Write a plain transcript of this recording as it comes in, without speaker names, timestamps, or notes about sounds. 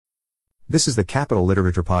This is the Capital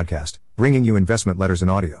Literature Podcast, bringing you investment letters in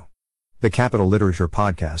audio. The Capital Literature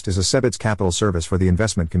Podcast is a CEBITS capital service for the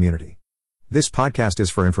investment community. This podcast is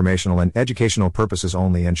for informational and educational purposes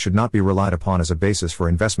only and should not be relied upon as a basis for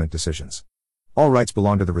investment decisions. All rights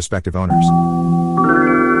belong to the respective owners.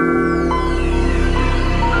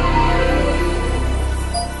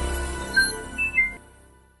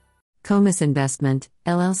 Comus Investment,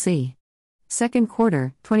 LLC. Second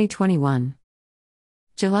quarter, 2021.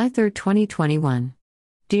 July 3, 2021.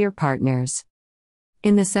 Dear partners,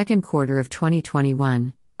 in the second quarter of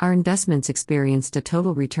 2021, our investments experienced a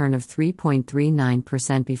total return of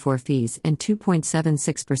 3.39% before fees and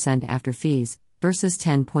 2.76% after fees, versus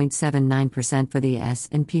 10.79% for the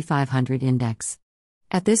S&P 500 index.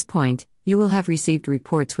 At this point, you will have received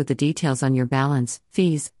reports with the details on your balance,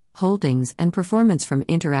 fees, holdings, and performance from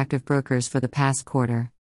Interactive Brokers for the past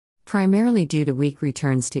quarter. Primarily due to weak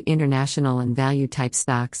returns to international and value-type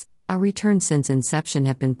stocks, our returns since inception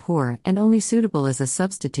have been poor and only suitable as a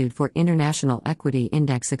substitute for international equity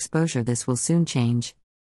index exposure. This will soon change.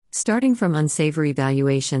 Starting from unsavory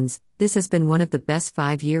valuations, this has been one of the best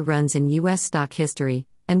 5-year runs in U.S. stock history,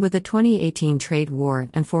 and with the 2018 trade war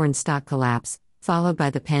and foreign stock collapse, followed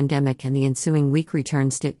by the pandemic and the ensuing weak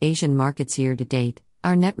returns to Asian markets year to date,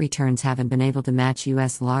 our net returns haven't been able to match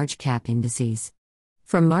U.S. large-cap indices.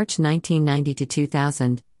 From March 1990 to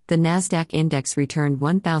 2000, the Nasdaq index returned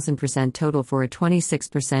 1,000% total for a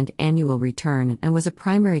 26% annual return and was a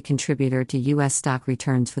primary contributor to U.S. stock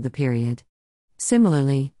returns for the period.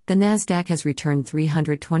 Similarly, the Nasdaq has returned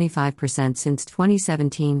 325% since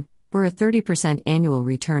 2017, for a 30% annual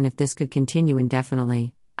return. If this could continue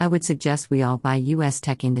indefinitely, I would suggest we all buy U.S.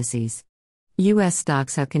 tech indices. U.S.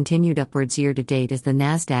 stocks have continued upwards year to date as the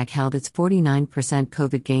Nasdaq held its 49%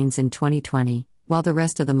 COVID gains in 2020, while the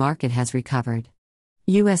rest of the market has recovered.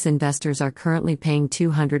 U.S. investors are currently paying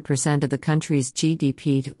 200% of the country's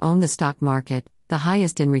GDP to own the stock market, the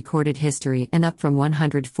highest in recorded history and up from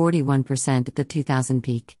 141% at the 2000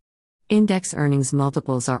 peak. Index earnings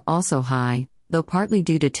multiples are also high, though partly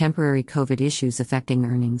due to temporary COVID issues affecting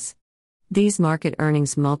earnings. These market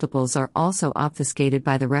earnings multiples are also obfuscated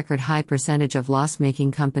by the record high percentage of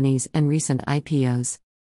loss-making companies and recent IPOs.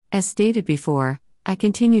 As stated before, I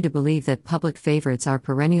continue to believe that public favorites are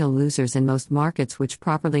perennial losers in most markets which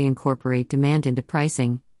properly incorporate demand into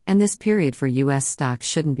pricing, and this period for U.S. stocks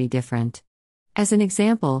shouldn't be different. As an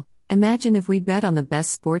example, imagine if we bet on the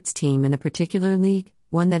best sports team in a particular league,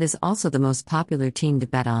 one that is also the most popular team to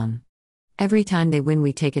bet on. Every time they win,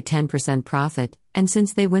 we take a 10% profit, and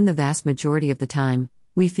since they win the vast majority of the time,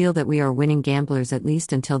 we feel that we are winning gamblers at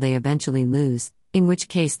least until they eventually lose, in which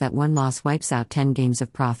case that one loss wipes out 10 games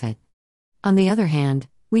of profit. On the other hand,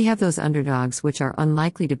 we have those underdogs which are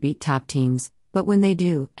unlikely to beat top teams, but when they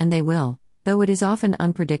do, and they will, though it is often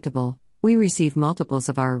unpredictable, we receive multiples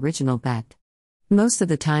of our original bet. Most of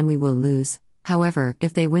the time we will lose, however,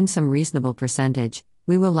 if they win some reasonable percentage,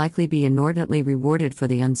 we will likely be inordinately rewarded for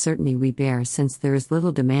the uncertainty we bear since there is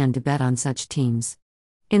little demand to bet on such teams.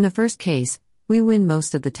 In the first case, we win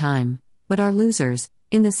most of the time, but are losers.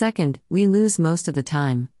 In the second, we lose most of the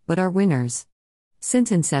time, but are winners.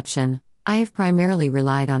 Since inception, I have primarily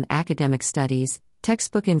relied on academic studies,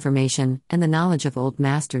 textbook information, and the knowledge of old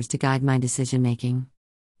masters to guide my decision-making.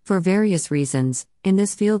 For various reasons, in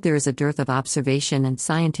this field there is a dearth of observation and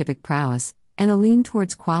scientific prowess, and a lean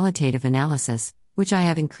towards qualitative analysis, which I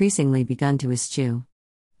have increasingly begun to eschew.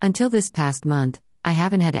 Until this past month, I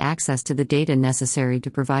haven't had access to the data necessary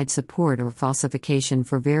to provide support or falsification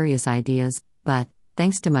for various ideas, but,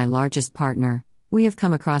 thanks to my largest partner, we have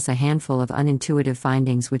come across a handful of unintuitive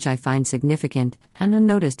findings which I find significant and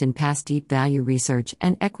unnoticed in past deep value research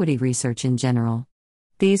and equity research in general.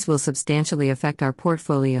 These will substantially affect our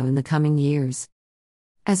portfolio in the coming years.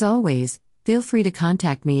 As always, feel free to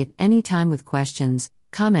contact me at any time with questions,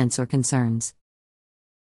 comments, or concerns.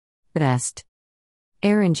 Best.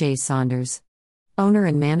 Aaron J. Saunders. Owner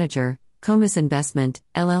and Manager, Comus Investment,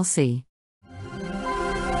 LLC.